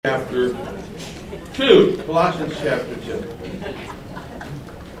Chapter 2, Colossians chapter 2.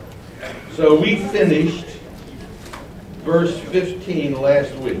 So we finished verse 15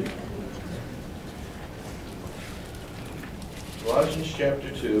 last week. Colossians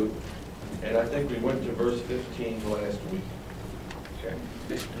chapter 2, and I think we went to verse 15 last week. Okay.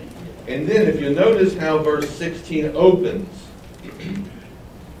 And then if you notice how verse 16 opens,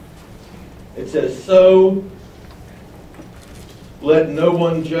 it says, "So let no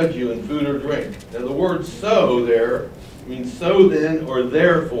one judge you in food or drink." Now the word "so" there means "so then" or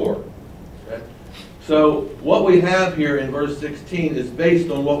 "therefore." Okay? So what we have here in verse 16 is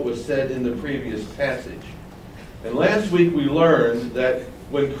based on what was said in the previous passage. And last week we learned that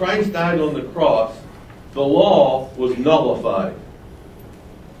when Christ died on the cross, the law was nullified.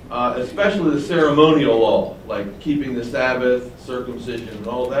 Especially the ceremonial law, like keeping the Sabbath, circumcision, and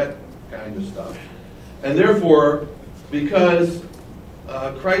all that kind of stuff. And therefore, because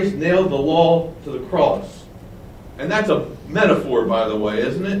Christ nailed the law to the cross. And that's a metaphor, by the way,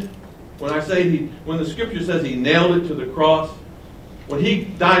 isn't it? When when the scripture says he nailed it to the cross, when he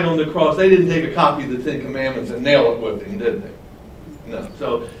died on the cross, they didn't take a copy of the Ten Commandments and nail it with him, did they? No.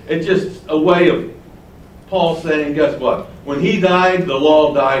 So it's just a way of Paul saying, guess what? When he died, the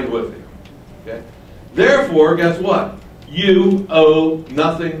law died with him. Okay? Therefore, guess what? You owe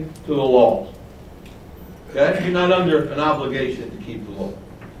nothing to the law. Okay? You're not under an obligation to keep the law.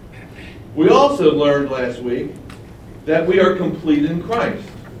 We also learned last week that we are complete in Christ.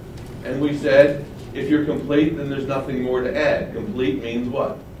 And we said, if you're complete, then there's nothing more to add. Complete means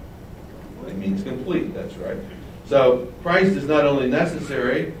what? Well, it means complete, that's right. So Christ is not only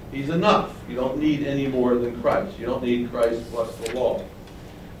necessary, he's enough. You don't need any more than Christ. You don't need Christ plus the law.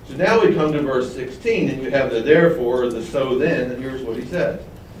 So now we come to verse 16, and you have the therefore, or the so then, and here's what he says.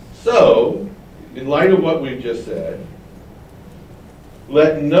 So, in light of what we've just said,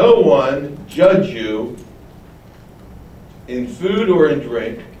 let no one judge you in food or in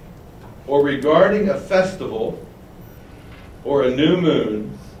drink, or regarding a festival, or a new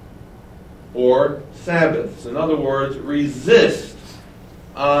moon, or Sabbaths. In other words, resist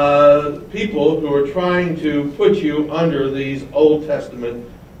people who are trying to put you under these Old Testament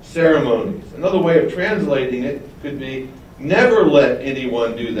ceremonies. Another way of translating it could be, never let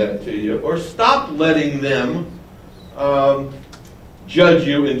anyone do that to you, or stop letting them judge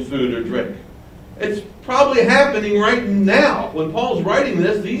you in food or drink. It's probably happening right now. When Paul's writing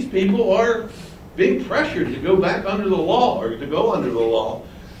this, these people are being pressured to go back under the law, or to go under the law,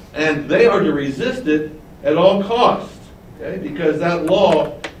 and they are to resist it at all costs, okay? Because that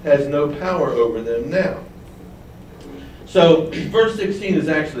law has no power over them now. So, verse 16 is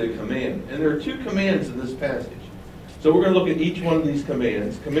actually a command, and there are two commands in this passage. So we're going to look at each one of these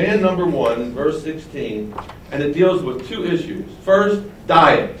commands. Command number 1 in verse 16, and it deals with two issues. First,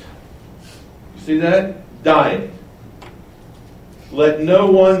 diet. You see that? Diet. Let no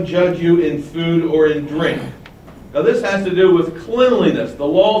one judge you in food or in drink. Now this has to do with cleanliness, the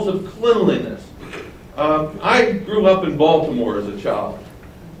laws of cleanliness. I grew up in Baltimore as a child,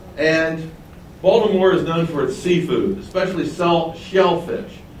 and Baltimore is known for its seafood, especially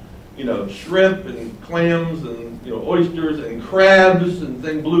shellfish. You know, shrimp and clams and oysters and crabs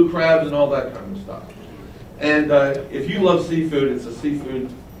and blue crabs and all that kind of stuff. And if you love seafood, it's a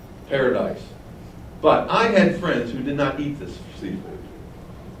seafood paradise. But I had friends who did not eat this seafood.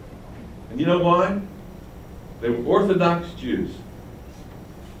 And you know why? They were Orthodox Jews.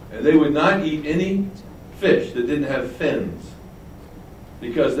 And they would not eat any fish that didn't have fins,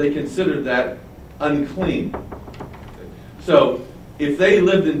 because they considered that unclean. So, if they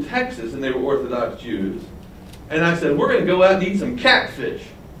lived in Texas and they were Orthodox Jews, and I said, we're going to go out and eat some catfish,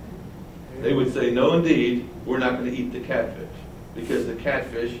 they would say, no indeed, we're not going to eat the catfish, because the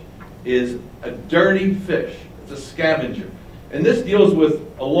catfish is a dirty fish. It's a scavenger. And this deals with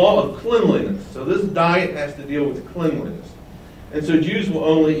a law of cleanliness. So this diet has to deal with cleanliness. And so Jews will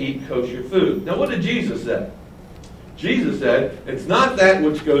only eat kosher food. Now what did Jesus say? Jesus said, it's not that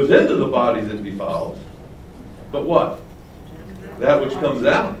which goes into the body that defiles, but what? That which comes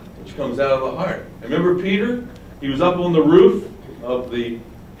out of the heart. Remember Peter? He was up on the roof of the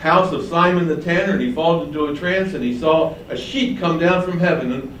house of Simon the tanner, and he falls into a trance, and he saw a sheet come down from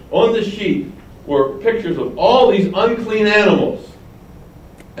heaven, and on the sheet were pictures of all these unclean animals.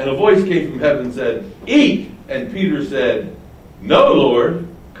 And a voice came from heaven and said, eat! And Peter said, no, Lord.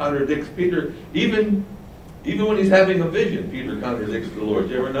 Contradicts Peter. Even when he's having a vision, Peter contradicts the Lord.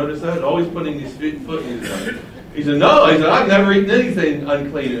 Did you ever notice that? Always putting his foot in his mouth. He said, no. He said, I've never eaten anything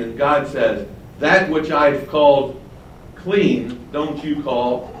unclean. And God says, that which I've called clean, don't you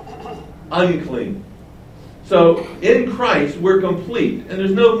call unclean. So in Christ, we're complete. And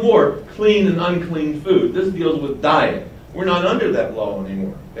there's no more clean and unclean food. This deals with diet. We're not under that law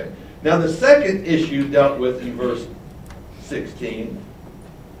anymore. Okay? Now the second issue dealt with in verse 16.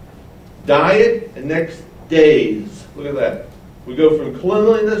 Diet and next days. Look at that. We go from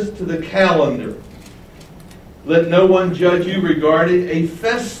cleanliness to the calendar. Let no one judge you regarding a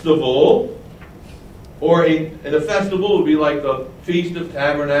festival, and a festival would be like the Feast of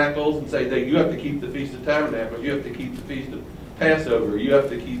Tabernacles, and say that you have to keep the Feast of Tabernacles, you have to keep the Feast of Passover, you have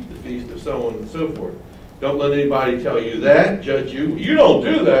to keep the Feast of so on and so forth. Don't let anybody tell you that, judge you. You don't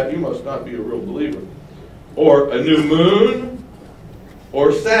do that, you must not be a real believer. Or a new moon,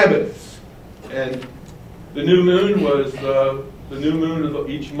 or Sabbaths. And the new moon was the new moon of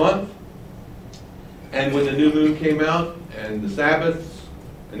each month. And when the new moon came out, and the Sabbaths,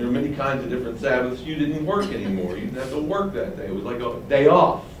 and there were many kinds of different Sabbaths, you didn't work anymore. You didn't have to work that day. It was like a day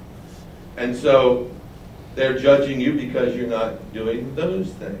off. And so they're judging you because you're not doing those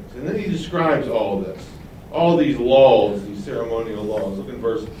things. And then he describes all this. All these laws, these ceremonial laws. Look in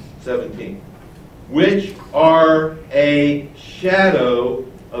verse 17. Which are a shadow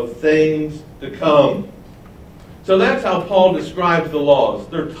of things to come. So that's how Paul describes the laws.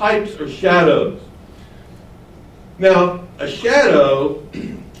 They're types or shadows. Now, a shadow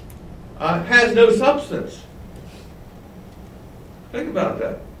has no substance. Think about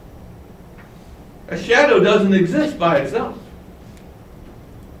that. A shadow doesn't exist by itself.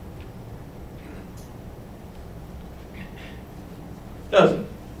 Doesn't.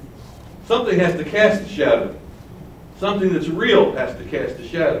 Something has to cast a shadow. Something that's real has to cast a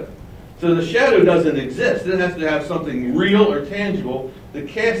shadow. So the shadow doesn't exist. It has to have something real or tangible to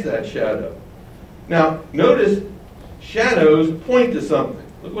cast that shadow. Now, notice shadows point to something.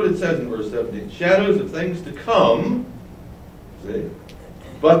 Look what it says in verse 17. Shadows of things to come, see?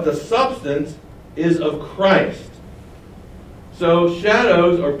 But the substance is of Christ. So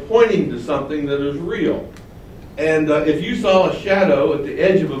shadows are pointing to something that is real. And if you saw a shadow at the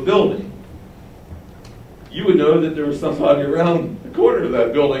edge of a building, you would know that there was somebody around the corner of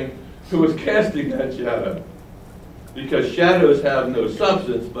that building who was casting that shadow. Because shadows have no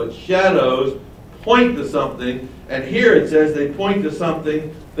substance, but shadows point to something. And here it says they point to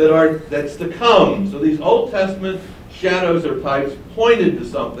something that's to come. So these Old Testament shadows or types pointed to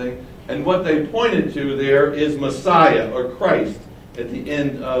something, and what they pointed to there is Messiah or Christ at the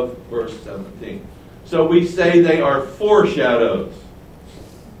end of verse 17. So we say they are foreshadows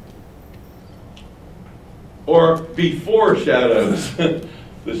or before shadows.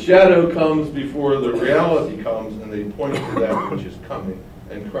 The shadow comes before the reality comes, and they point to that which is coming,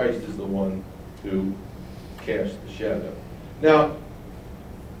 and Christ is the one who casts the shadow. Now,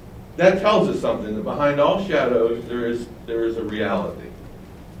 that tells us something, that behind all shadows there is a reality.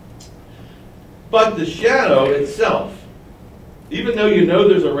 But the shadow itself, even though you know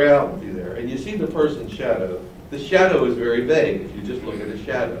there's a reality there, and you see the person's shadow, the shadow is very vague if you just look at a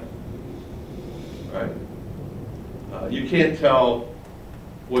shadow. Right? You can't tell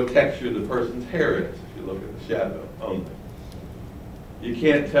what texture the person's hair is if you look at the shadow only. You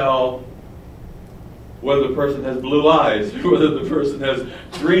can't tell whether the person has blue eyes or whether the person has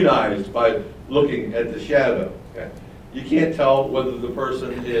green eyes by looking at the shadow. Okay? You can't tell whether the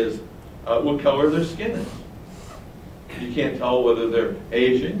person is, what color their skin is. You can't tell whether they're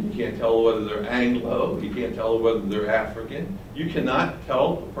Asian. You can't tell whether they're Anglo. You can't tell whether they're African. You cannot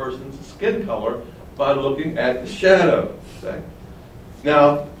tell a person's skin color by looking at the shadow. Okay?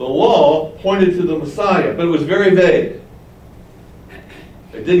 Now, the law pointed to the Messiah, but it was very vague.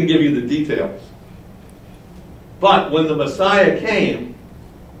 It didn't give you the details. But when the Messiah came,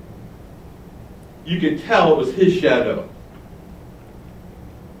 you could tell it was his shadow,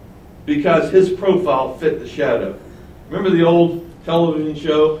 because his profile fit the shadow. Remember the old television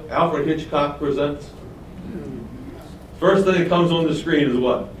show, Alfred Hitchcock Presents? First thing that comes on the screen is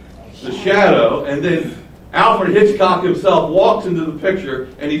what? The shadow, and then Alfred Hitchcock himself walks into the picture,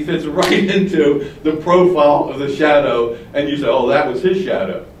 and he fits right into the profile of the shadow, and you say, oh, that was his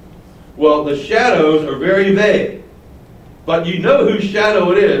shadow. Well, the shadows are very vague, but you know whose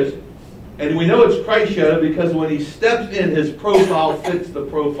shadow it is, and we know it's Christ's shadow because when he steps in, his profile fits the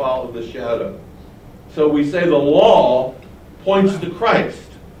profile of the shadow. So we say the law points to Christ.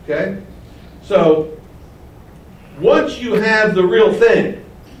 Okay? So, once you have the real thing,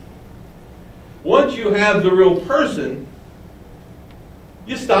 once you have the real person,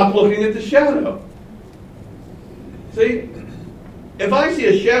 you stop looking at the shadow. See? If I see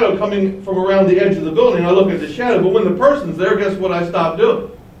a shadow coming from around the edge of the building, I look at the shadow, but when the person's there, guess what I stop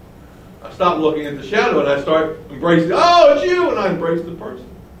doing? I stop looking at the shadow and I start embracing, oh, it's you, and I embrace the person.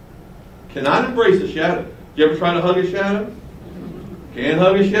 Cannot embrace the shadow. You ever try to hug a shadow? Can't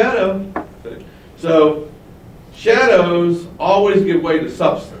hug a shadow. So, shadows always give way to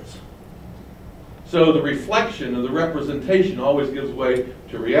substance. So the reflection or the representation always gives way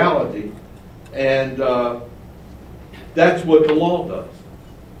to reality. And that's what the law does.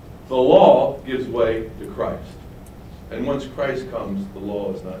 The law gives way to Christ. And once Christ comes, the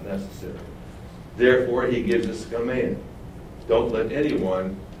law is not necessary. Therefore, he gives us a command. Don't let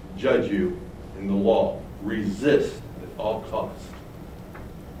anyone judge you in the law. Resist at all costs.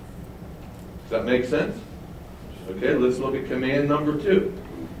 Does that make sense? Okay, let's look at command number 2.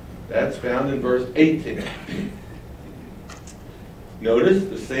 That's found in verse 18. Notice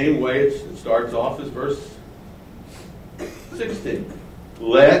the same way it starts off as verse 16.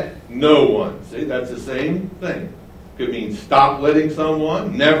 Let no one. See, that's the same thing. Could mean stop letting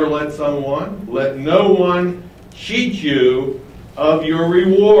someone, never let someone. Let no one cheat you of your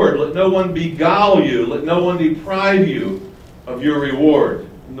reward. Let no one beguile you. Let no one deprive you of your reward.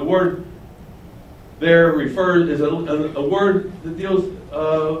 And the word there refers is a word that deals.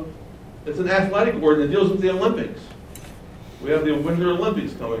 It's an athletic word that deals with the Olympics. We have the Winter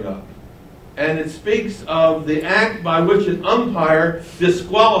Olympics coming up. And it speaks of the act by which an umpire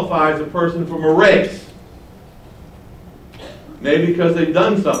disqualifies a person from a race. Maybe because they've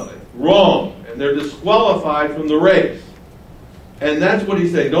done something wrong and they're disqualified from the race. And that's what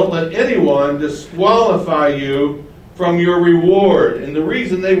he's saying. Don't let anyone disqualify you from your reward. And the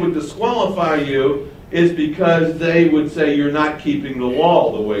reason they would disqualify you is because they would say you're not keeping the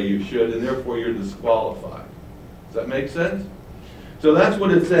law the way you should, and therefore you're disqualified. Does that make sense? So that's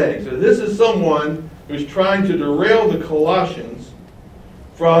what it's saying. So this is someone who's trying to derail the Colossians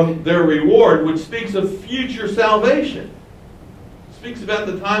from their reward, which speaks of future salvation. It speaks about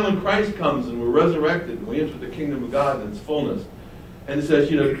the time when Christ comes and we're resurrected and we enter the kingdom of God in its fullness. And it says,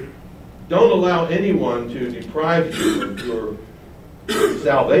 don't allow anyone to deprive you of your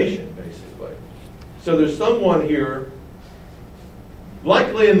salvation, basically. So there's someone here,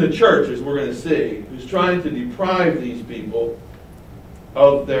 likely in the church, as we're going to see, who's trying to deprive these people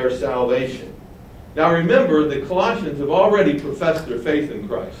of their salvation. Now remember, the Colossians have already professed their faith in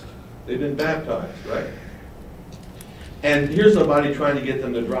Christ. They've been baptized, right? And here's somebody trying to get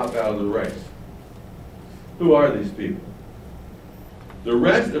them to drop out of the race. Who are these people? The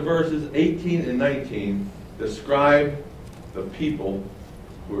rest of verses 18 and 19 describe the people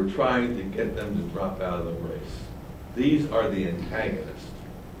who are trying to get them to drop out of the race. These are the antagonists.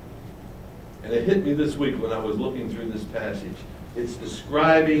 And it hit me this week when I was looking through this passage. It's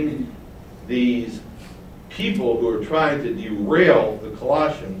describing these people who are trying to derail the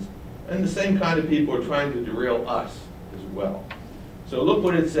Colossians, and the same kind of people are trying to derail us as well. So look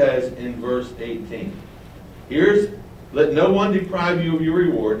what it says in verse 18. Let no one deprive you of your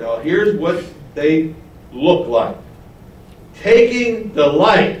reward. Now here's what they look like. Taking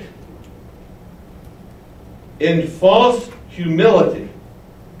delight in false humility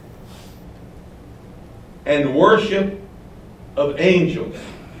and worship of angels,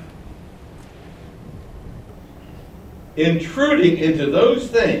 intruding into those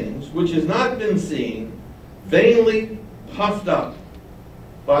things which has not been seen, vainly puffed up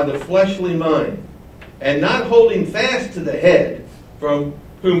by the fleshly mind, and not holding fast to the head, from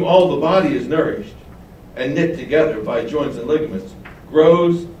whom all the body is nourished and knit together by joints and ligaments,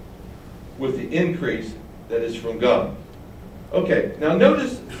 grows with the increase that is from God. Okay, now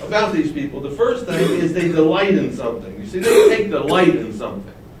notice about these people, the first thing is they delight in something. You see, they take delight in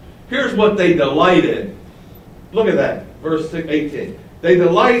something. Here's what they delight in. Look at that, verse 18. They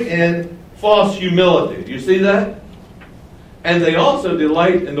delight in false humility. Do you see that? And they also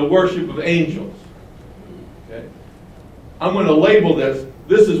delight in the worship of angels. Okay? I'm going to label this.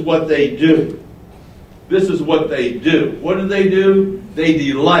 This is what they do. This is what they do. What do? They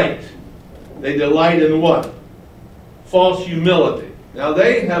delight. They delight in what? False humility. Now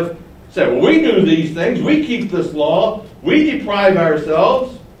they have said, well, we do these things. We keep this law. We deprive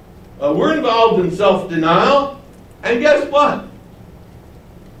ourselves. We're involved in self-denial. And guess what?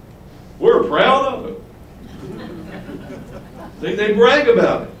 We're proud of it. They brag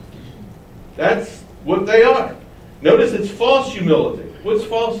about it. That's what they are. Notice it's false humility. What's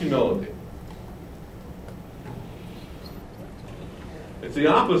false humility? It's the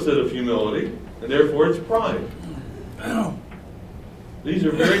opposite of humility, and therefore it's pride. These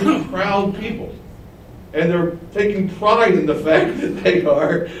are very proud people. And they're taking pride in the fact that they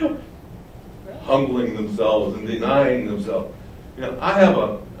are humbling themselves and denying themselves. I have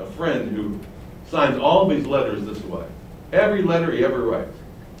a friend who signs all of his letters this way. Every letter he ever writes.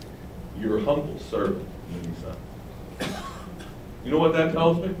 Your humble servant, when he signs. You know what that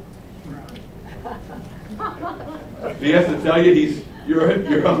tells me? He has to tell you he's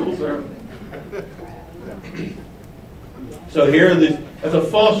your humble servant. So here, that's a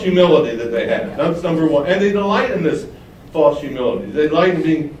false humility that they have. That's number one. And they delight in this false humility. They delight in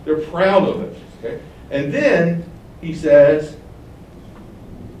being, they're proud of it. Okay? And then, he says,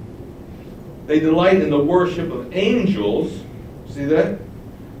 they delight in the worship of angels. See that?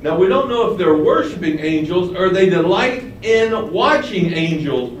 Now, we don't know if they're worshiping angels or they delight in watching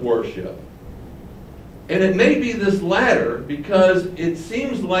angels worship. And it may be this latter because it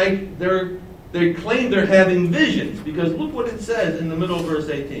seems like they claim they're having visions. Because look what it says in the middle of verse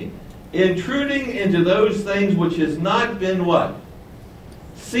 18. Intruding into those things which has not been what?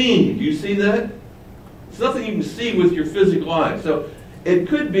 Seen. Do you see that? It's nothing you can see with your physical eye. So it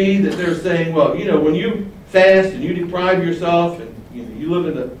could be that they're saying, well, when you fast and you deprive yourself and you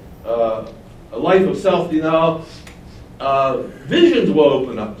live in a life of self-denial, visions will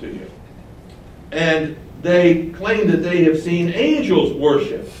open up to you. And they claim that they have seen angels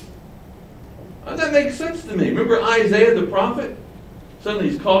worship. That makes sense to me. Remember Isaiah the prophet? Suddenly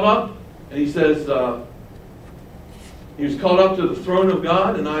he's caught up, and he says, he was caught up to the throne of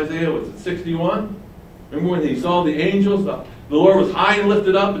God in Isaiah, 61? Remember when he saw the angels? The Lord was high and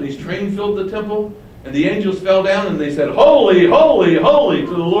lifted up, and his train filled the temple, and the angels fell down, and they said, Holy, holy, holy to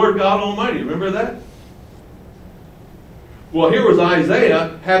the Lord God Almighty. Remember that? Well, here was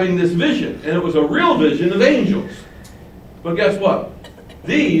Isaiah having this vision, and it was a real vision of angels. But guess what?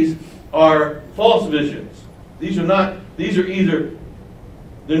 These are false visions. They're not visions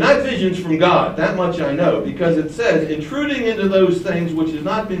from God. That much I know, because it says, intruding into those things which has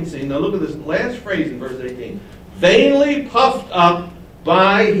not been seen. Now look at this last phrase in verse 18. Vainly puffed up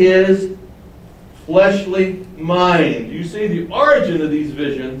by his fleshly mind. You see, the origin of these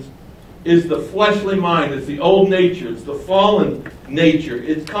visions is the fleshly mind. It's the old nature. It's the fallen nature.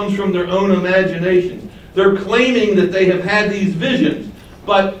 It comes from their own imaginations. They're claiming that they have had these visions.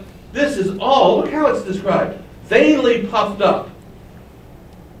 But this is all, look how it's described. Vainly puffed up.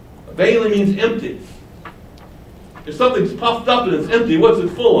 Vainly means empty. If something's puffed up and it's empty, what's it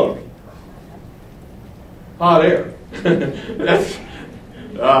full of? Hot air. That's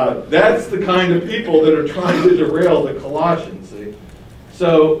the kind of people that are trying to derail the Colossians, see?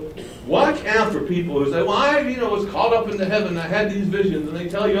 So, watch out for people who say, well, I was caught up into heaven, I had these visions, and they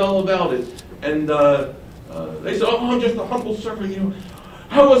tell you all about it. And they say, oh, I'm just a humble servant,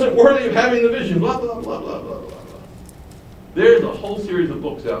 I wasn't worthy of having the vision, blah, blah, blah, blah, blah, blah. There's a whole series of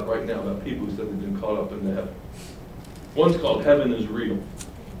books out right now about people who said they've been caught up into heaven. One's called Heaven is Real.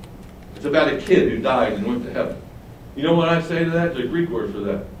 It's about a kid who died and went to heaven. You know what I say to that? There's a Greek word for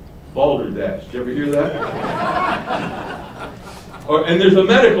that. Balderdash. Did you ever hear that? And there's a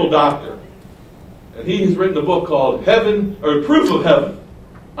medical doctor. And he has written a book called Heaven, or Proof of Heaven.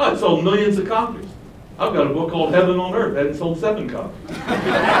 Oh, it sold millions of copies. I've got a book called Heaven on Earth. It sold 7 copies.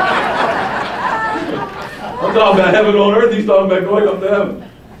 I'm talking about heaven on earth. He's talking about going up to heaven.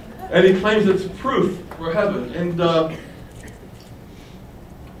 And he claims it's proof for heaven. And, the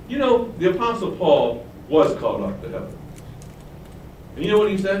Apostle Paul was called up to heaven. And you know what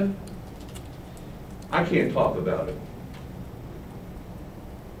he said? I can't talk about it.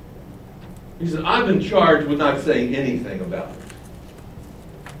 He said, I've been charged with not saying anything about it.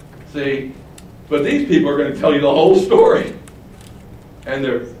 See, but these people are going to tell you the whole story. And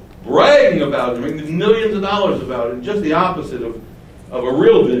they're bragging about it, making millions of dollars about it, just the opposite of a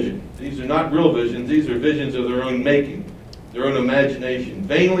real vision. These are not real visions, these are visions of their own making, their own imagination,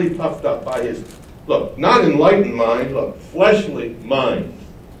 vainly puffed up by his, look, not enlightened mind, look, fleshly mind.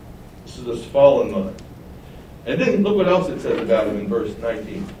 This is this fallen mind. And then look what else it says about him in verse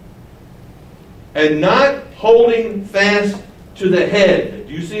 19. And not holding fast to the head.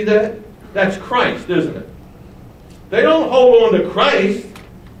 Do you see that? That's Christ, isn't it? They don't hold on to Christ.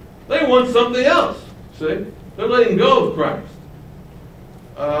 They want something else. See? They're letting go of Christ.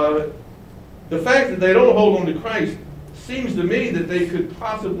 The fact that they don't hold on to Christ seems to me that they could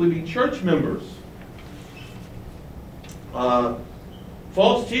possibly be church members.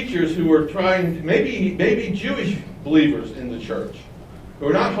 False teachers who are trying, maybe Jewish believers in the church, who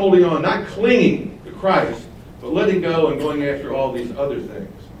are not holding on, not clinging to Christ, but letting go and going after all these other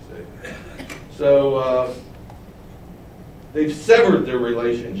things. See? So, they've severed their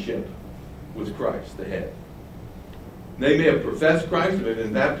relationship with Christ, the head. They may have professed Christ, they may have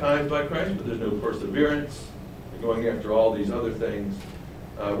been baptized by Christ, but there's no perseverance. They're going after all these other things.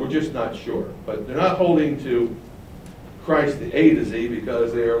 We're just not sure. But they're not holding to Christ, the A to Z,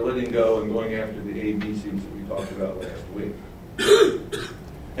 because they are letting go and going after the A, B, C's that we talked about last week.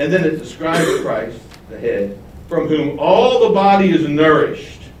 And then it describes Christ, the head, from whom all the body is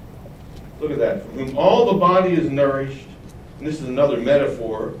nourished. Look at that. From whom all the body is nourished, and this is another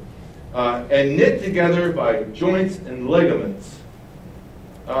metaphor, and knit together by joints and ligaments.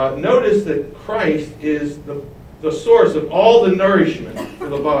 Notice that Christ is the source of all the nourishment for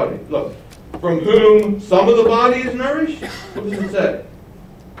the body. Look, from whom some of the body is nourished? What does it say?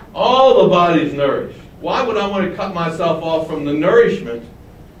 All the body is nourished. Why would I want to cut myself off from the nourishment,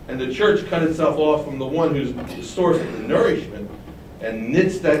 and the church cut itself off from the one who's the source of the nourishment, and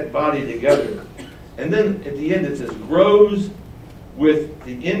knits that body together? And then at the end it says, grows with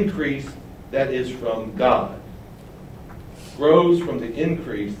the increase that is from God. Grows from the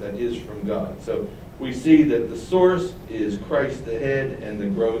increase that is from God. So we see that the source is Christ the head, and the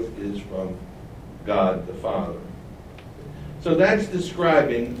growth is from God the Father. So that's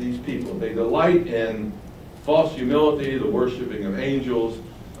describing these people. They delight in false humility, the worshiping of angels.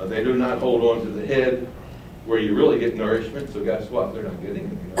 They do not hold on to the head, where you really get nourishment. So guess what? They're not getting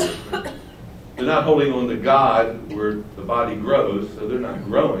any nourishment. They're not holding on to God, where the body grows, so they're not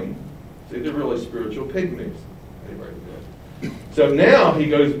growing. See, they're really spiritual pygmies. So now he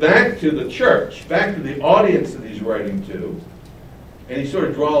goes back to the church, back to the audience that he's writing to, and he sort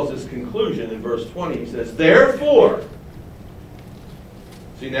of draws this conclusion in verse 20. He says, therefore,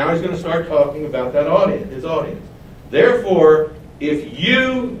 see, now he's going to start talking about that audience, his audience. Therefore, if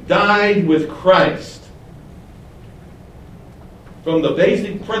you died with Christ from the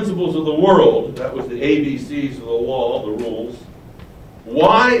basic principles of the world, that was the ABCs of the law, the rules,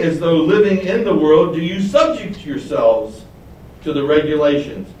 why, as though living in the world, do you subject yourselves to the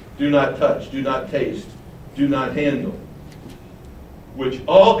regulations? Do not touch, do not taste, do not handle, which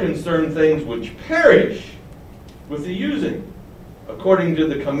all concern things which perish with the using, according to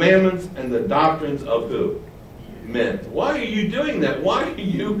the commandments and the doctrines of who? Men. Why are you doing that? Why are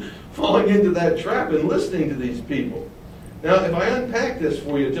you falling into that trap and listening to these people? Now, if I unpack this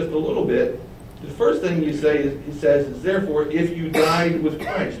for you just a little bit, the first thing he says is, therefore, if you died with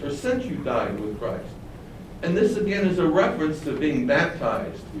Christ, or since you died with Christ. And this, again, is a reference to being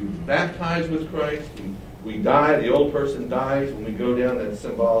baptized. We baptize with Christ. We die. The old person dies. When we go down, that's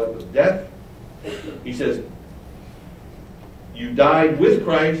symbolic of death. He says, you died with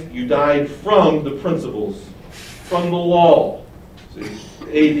Christ. You died from the principles, from the law. See,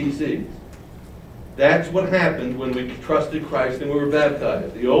 ABCs. That's what happened when we trusted Christ and we were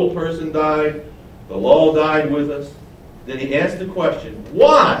baptized. The old person died. The law died with us. Then he asked the question,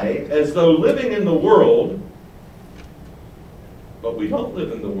 why, as though living in the world, but we don't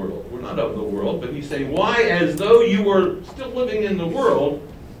live in the world. We're not of the world. But he's saying, why, as though you were still living in the world,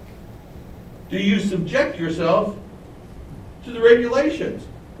 do you subject yourself to the regulations?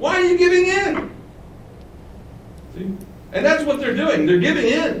 Why are you giving in? See? And that's what they're doing. They're giving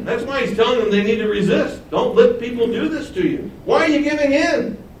in. That's why he's telling them they need to resist. Don't let people do this to you. Why are you giving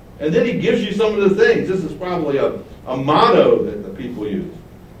in? And then he gives you some of the things. This is probably a motto that the people use.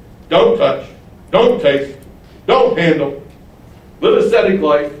 Don't touch. Don't taste. Don't handle. Live ascetic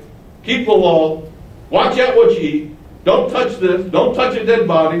life. Keep the law. Watch out what you eat. Don't touch this. Don't touch a dead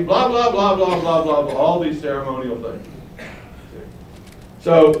body. Blah, blah, blah, blah, blah, blah, blah. All these ceremonial things.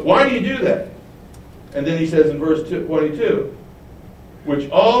 So why do you do that? And then he says in verse 22, which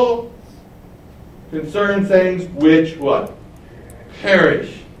all concern things which what?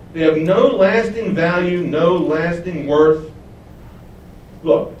 Perish. They have no lasting value, no lasting worth.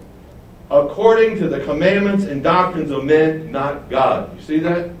 Look, according to the commandments and doctrines of men, not God. You see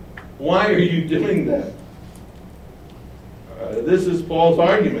that? Why are you doing that? This is Paul's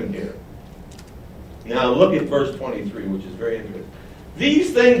argument here. Now look at verse 23, which is very interesting.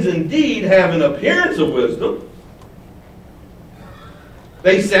 These things indeed have an appearance of wisdom.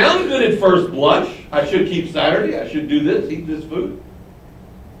 They sound good at first blush. I should keep Saturday. I should do this, eat this food.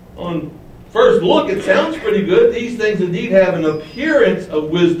 On first look, it sounds pretty good. These things indeed have an appearance of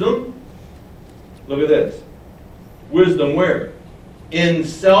wisdom. Look at this. Wisdom where? In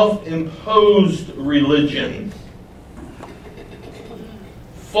self-imposed religion.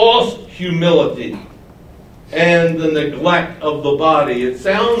 False humility. And the neglect of the body. It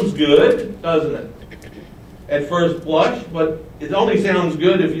sounds good, doesn't it? At first blush, but it only sounds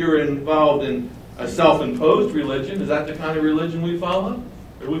good if you're involved in a self-imposed religion. Is that the kind of religion we follow?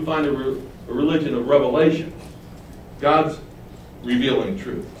 Or do we find a religion of revelation? God's revealing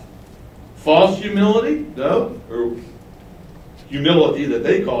truth. False humility? No. Or humility that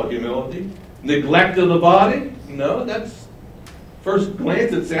they call humility. Neglect of the body? No, that's first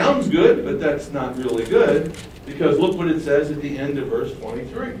glance it sounds good, but that's not really good, because look what it says at the end of verse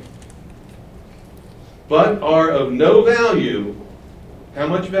 23. But are of no value. How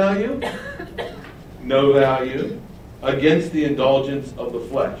much value? No value. Against the indulgence of the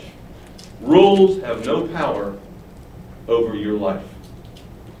flesh. Rules have no power over your life.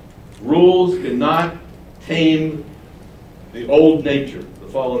 Rules cannot tame the old nature, the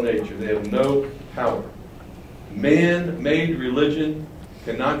fallen nature. They have no power. Man-made religion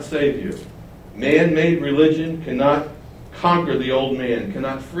cannot save you. Man-made religion cannot conquer the old man,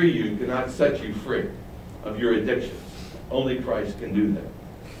 cannot free you, cannot set you free of your addictions. Only Christ can do that.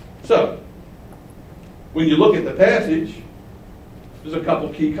 So, when you look at the passage, there's a couple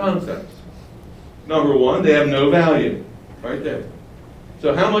key concepts. Number one, they have no value. Right there.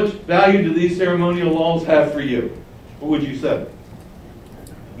 So how much value do these ceremonial laws have for you? What would you say?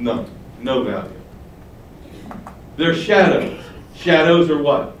 None. No value. They're shadows. Shadows are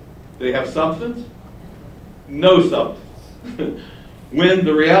what? They have substance? No substance. When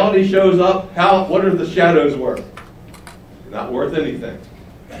the reality shows up, what are the shadows worth? Not worth anything.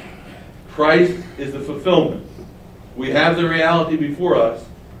 Christ is the fulfillment. We have the reality before us.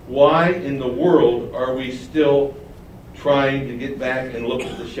 Why in the world are we still trying to get back and look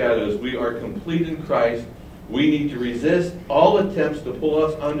at the shadows? We are complete in Christ. We need to resist all attempts to pull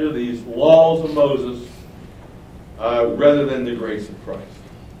us under these laws of Moses rather than the grace of Christ.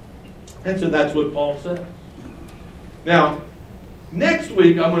 And so that's what Paul said. Now, next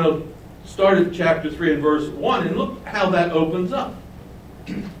week I'm going to start at chapter 3 and verse 1 and look how that opens up.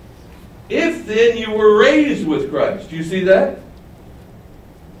 If then you were raised with Christ. Do you see that?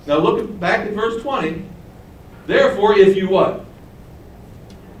 Now look back at verse 20. Therefore, if you what?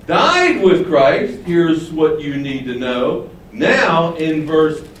 Died with Christ, here's what you need to know. Now, in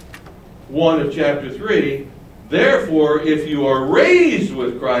verse 1 of chapter 3, therefore, if you are raised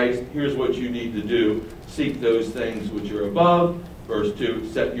with Christ, here's what you need to do. Seek those things which are above. Verse 2,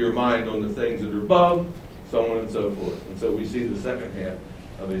 set your mind on the things that are above, so on and so forth. And so we see the second half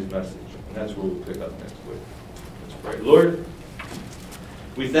of his message. And that's where we'll pick up next week. Let's pray. Lord,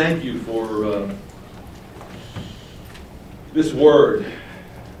 we thank you for this word.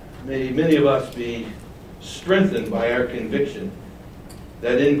 May many of us be strengthened by our conviction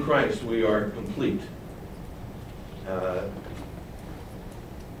that in Christ we are complete.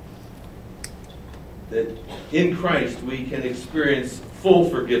 That in Christ we can experience full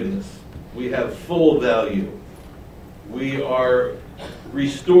forgiveness. We have full value. We are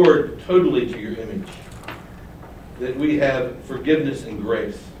restored totally to your image. That we have forgiveness and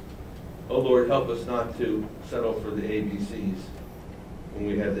grace. Oh Lord, help us not to settle for the ABCs when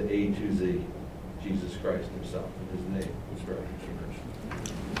we have the A to Z, Jesus Christ himself. In his name, we pray.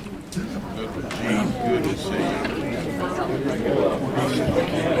 Good to see you.